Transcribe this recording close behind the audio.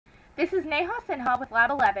This is Neha Sinha with Lab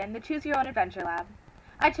 11, the Choose Your Own Adventure Lab.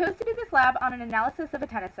 I chose to do this lab on an analysis of a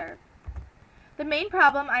tennis serve. The main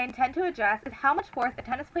problem I intend to address is how much force a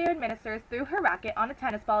tennis player administers through her racket on a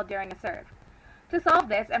tennis ball during a serve. To solve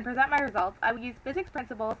this and present my results, I will use physics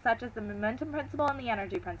principles such as the momentum principle and the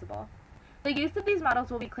energy principle. The use of these models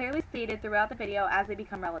will be clearly stated throughout the video as they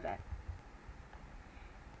become relevant.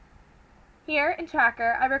 Here, in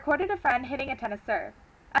Tracker, I recorded a friend hitting a tennis serve.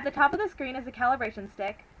 At the top of the screen is a calibration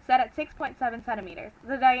stick, set at 6.7 centimeters,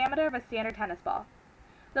 the diameter of a standard tennis ball.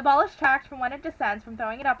 The ball is tracked from when it descends from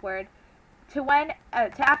throwing it upward to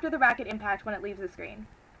after the racket impact when it leaves the screen.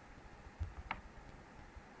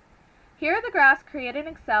 Here are the graphs created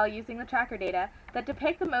in Excel using the tracker data that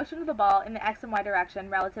depict the motion of the ball in the x and y direction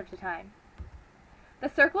relative to time. The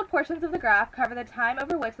circled portions of the graph cover the time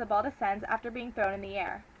over which the ball descends after being thrown in the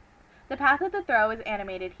air. The path of the throw is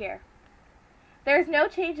animated here. There is no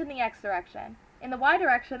change in the x direction. In the y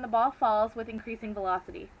direction, the ball falls with increasing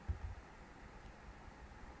velocity.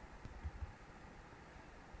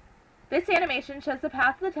 This animation shows the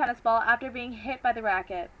path of the tennis ball after being hit by the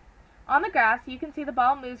racket. On the graphs, you can see the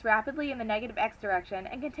ball moves rapidly in the negative x direction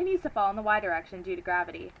and continues to fall in the y direction due to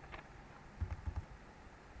gravity.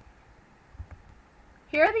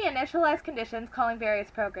 Here are the initialized conditions calling various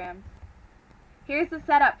programs. Here's the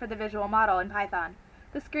setup for the visual model in Python.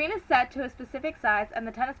 The screen is set to a specific size and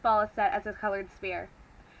the tennis ball is set as a colored sphere.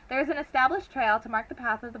 There is an established trail to mark the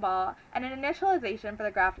path of the ball and an initialization for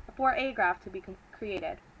a graph to be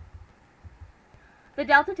created. The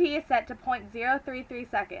delta t is set to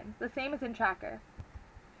 0.033 seconds, the same as in Tracker.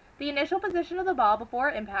 The initial position of the ball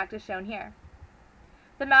before impact is shown here.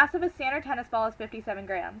 The mass of a standard tennis ball is 57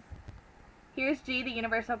 grams. Here's g, the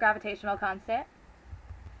universal gravitational constant.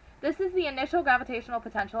 This is the initial gravitational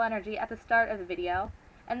potential energy at the start of the video,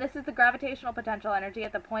 and this is the gravitational potential energy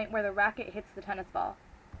at the point where the racket hits the tennis ball.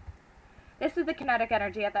 This is the kinetic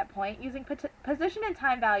energy at that point, using position and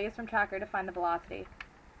time values from Tracker to find the velocity.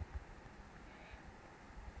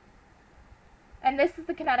 And this is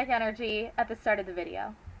the kinetic energy at the start of the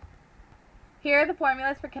video. Here are the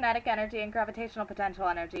formulas for kinetic energy and gravitational potential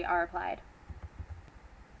energy are applied.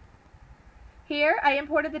 Here, I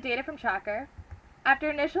imported the data from Tracker.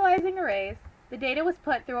 After initializing arrays, the data was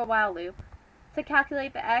put through a while loop to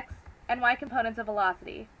calculate the x and y components of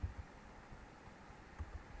velocity.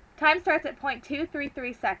 Time starts at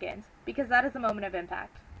 0.233 seconds, because that is the moment of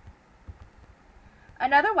impact.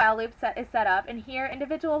 Another while loop is set up, and here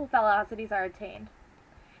individual velocities are obtained.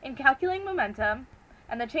 In calculating momentum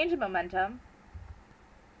and the change in momentum,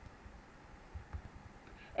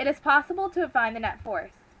 it is possible to find the net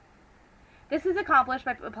force. This is accomplished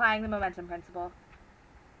by applying the momentum principle.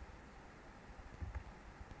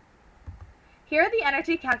 Here are the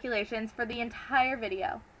energy calculations for the entire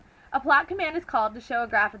video. A plot command is called to show a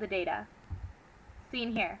graph of the data,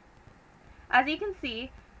 seen here. As you can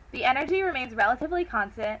see, the energy remains relatively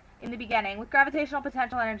constant in the beginning, with gravitational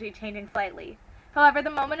potential energy changing slightly. However, the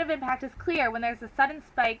moment of impact is clear when there's a sudden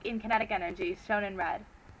spike in kinetic energy, shown in red.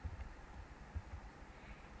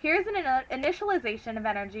 Here's an initialization of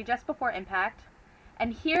energy just before impact,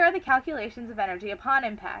 and here are the calculations of energy upon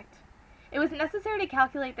impact. It was necessary to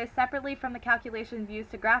calculate this separately from the calculations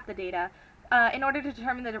used to graph the data in order to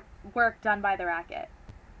determine the work done by the racket.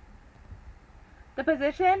 The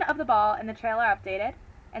position of the ball and the trail are updated,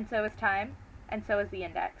 and so is time, and so is the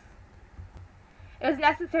index. It was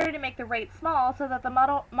necessary to make the rate small so that the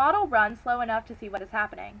model runs slow enough to see what is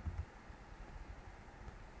happening.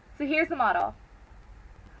 So here's the model.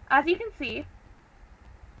 As you can see,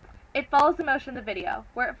 it follows the motion of the video,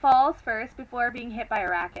 where it falls first before being hit by a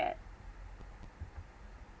racket.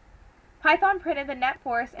 Python printed the net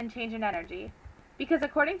force and change in energy, because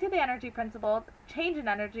according to the energy principle, change in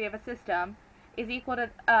energy of a system is equal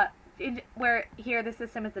to, where here the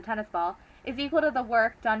system is the tennis ball, is equal to the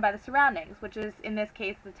work done by the surroundings, which is in this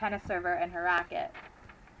case the tennis server and her racket.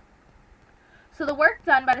 So the work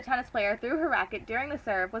done by the tennis player through her racket during the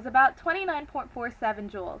serve was about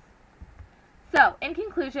 29.47 joules. So, in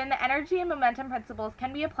conclusion, the energy and momentum principles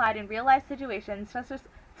can be applied in real-life situations such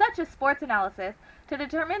as sports analysis to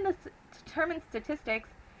determine statistics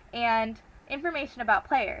and information about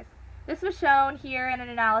players. This was shown here in an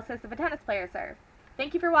analysis of a tennis player serve.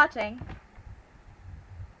 Thank you for watching.